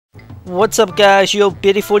What's up, guys? Yo,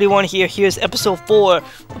 Biddy41 here. Here's episode 4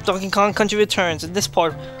 of Donkey Kong Country Returns. In this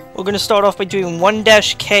part, we're gonna start off by doing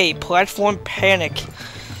 1-K Platform Panic.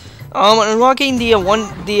 Unlocking the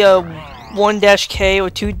 1-K or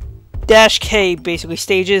 2-K basically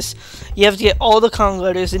stages. You have to get all the Kong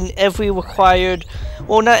letters in every required,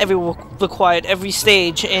 well, not every required, every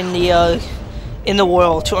stage in the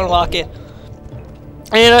world to unlock it.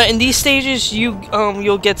 And in these stages,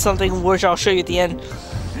 you'll get something which I'll show you at the end.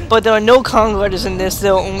 But there are no Kong letters in this.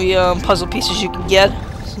 There are only puzzle pieces you can get,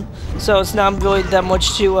 so it's not really that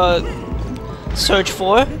much to search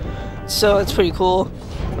for. So it's pretty cool.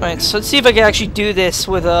 Alright, so let's see if I can actually do this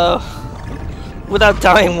with without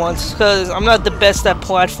dying once, because I'm not the best at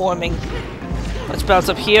platforming. Let's bounce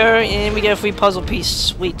up here, and we get a free puzzle piece.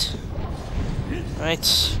 Sweet.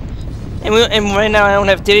 Alright, and right now I don't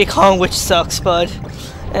have Diddy Kong, which sucks, but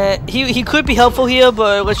he could be helpful here.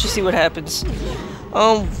 But let's just see what happens.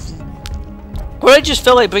 What I just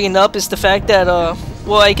felt like bringing up is the fact that,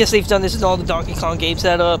 well, I guess they've done this in all the Donkey Kong games,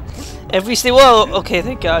 that, every stage, well, okay,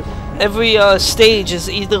 thank God, every, stage is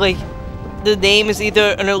either, like, the name is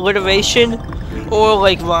either an alliteration, or,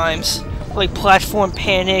 like, rhymes. Like, Platform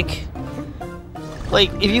Panic.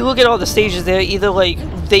 Like, if you look at all the stages, they're either, like,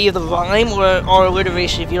 they either rhyme or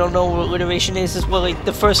alliteration. If you don't know what alliteration is where, like,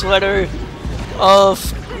 the first letter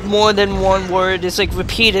of more than one word is, like,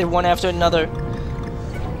 repeated one after another.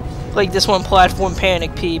 Like this one, Platform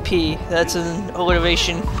Panic, PP. That's an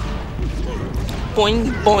alliteration.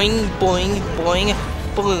 Boing, boing, boing, boing,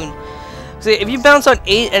 balloon. So if you bounce on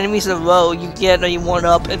 8 enemies in a row, you get a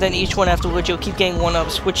 1-up, and then each one afterwards you'll keep getting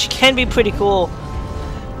 1-ups, which can be pretty cool.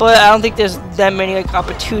 But I don't think there's that many like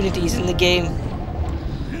opportunities in the game.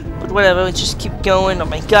 But whatever, let's just keep going. Oh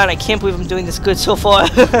my god, I can't believe I'm doing this good so far.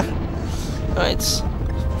 Alright,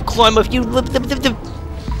 climb up you.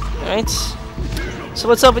 Alright. So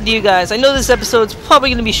what's up with you guys? I know this episode's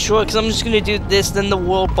probably going to be short because I'm just going to do this, then the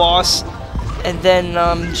world boss, and then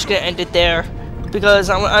I'm just going to end it there. Because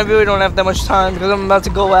I really don't have that much time, because I'm about to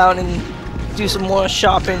go out and do some more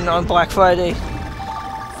shopping on Black Friday.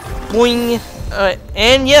 Boing!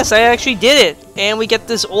 And yes, I actually did it! And we get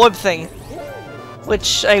this orb thing.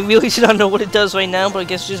 Which I really do not know what it does right now, but I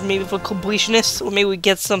guess just maybe for completionists, or maybe we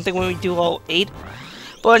get something when we do all 8.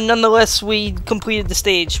 But nonetheless, we completed the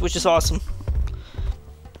stage, which is awesome.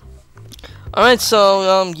 Alright,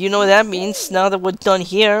 so, you know what that means. Now that we're done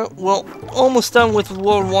here, we're almost done with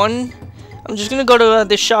World 1. I'm just gonna go to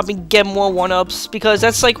this shop and get more 1-ups, because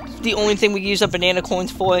that's, like, the only thing we use up banana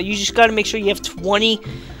coins for. You just gotta make sure you have 20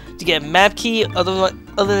 to get a map key. Other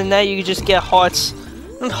than that, you can just get hearts.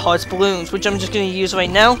 Not hearts, balloons, which I'm just gonna use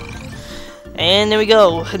right now. And there we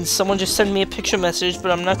go. And someone just sent me a picture message,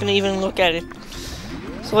 but I'm not gonna even look at it.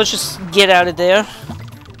 So let's just get out of there.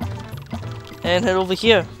 And head over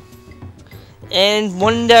here. And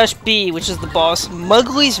 1-B, which is the boss,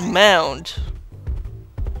 Mugly's Mound.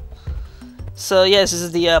 So yes, this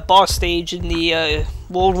is the boss stage in the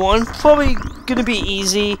World 1. Probably gonna be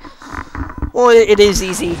easy. Well, it is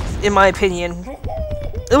easy, in my opinion.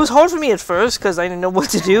 It was hard for me at first, because I didn't know what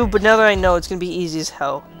to do, but now that I know, it's gonna be easy as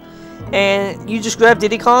hell. And you just grab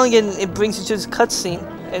Diddy Kong, and it brings you to this cutscene.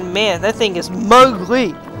 And man, that thing is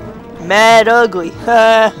mugly. Mad ugly.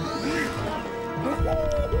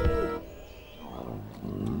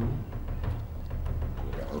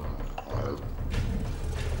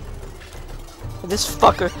 This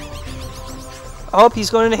fucker. I hope he's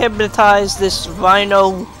going to hypnotize this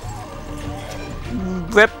rhino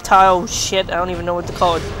reptile shit. I don't even know what to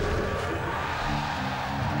call it.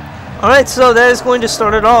 Alright, so that is going to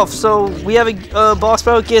start it off. So we have a boss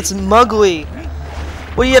battle gets Mugly.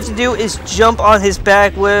 What you have to do is jump on his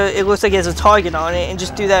back where it looks like he has a target on it, and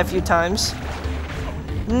just do that a few times.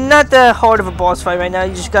 Not that hard of a boss fight right now.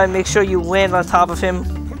 You just gotta make sure you land on top of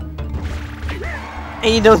him.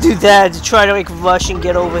 And you don't do that to try to like rush and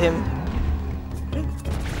get over him.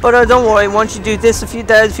 But don't worry, once you do this a few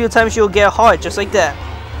times, you'll get a heart, just like that.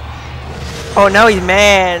 Oh, now he's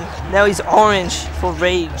mad. Now he's orange for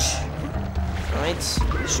rage. Alright.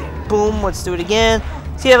 Boom, let's do it again.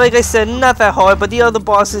 So yeah, like I said, not that hard, but the other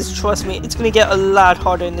bosses, trust me, it's gonna get a lot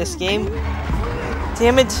harder in this game.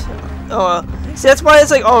 Damn it. See, that's why it's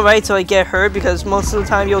like alright till I get hurt, because most of the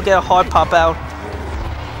time you'll get a heart pop out.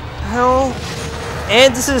 Hell.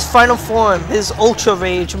 And this is final form, his Ultra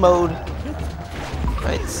Rage mode.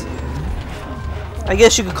 Right. I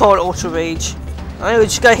guess you could call it Ultra Rage. Alright, we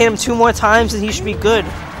just gotta hit him 2 more times and he should be good.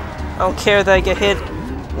 I don't care that I get hit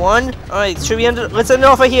 1. Alright, should we let's end it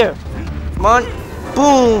off right here. Come on.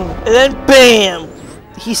 Boom! And then BAM!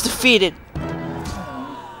 He's defeated.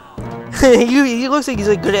 he looks like he's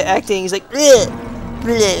like good at acting. He's like, ugh.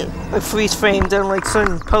 bleh, like freeze framed and like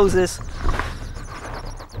certain poses.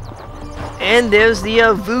 And there's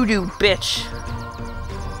the voodoo bitch.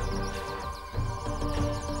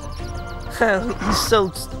 He's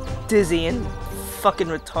so dizzy and fucking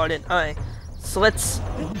retarded. Alright, so let's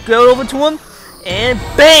go over to him, and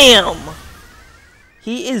BAM!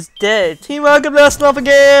 He is dead. Team Rocket blasting off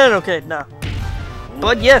again! Okay, nah.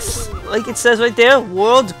 But yes, like it says right there,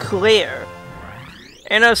 world clear.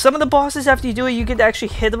 And some of the bosses, after you do it, you can actually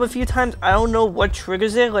hit them a few times. I don't know what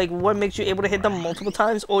triggers it, like what makes you able to hit them multiple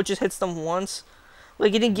times, or just hits them once.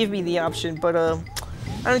 Like, it didn't give me the option, but I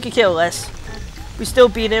don't care less. We still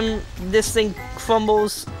beat him, this thing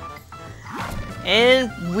crumbles,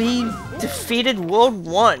 and we defeated World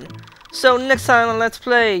 1. So next time on Let's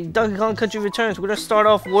Play Donkey Kong Country Returns, we're gonna start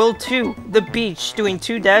off World 2, the beach, doing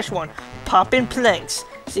 2-1, popping planks.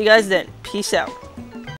 See you guys then, peace out.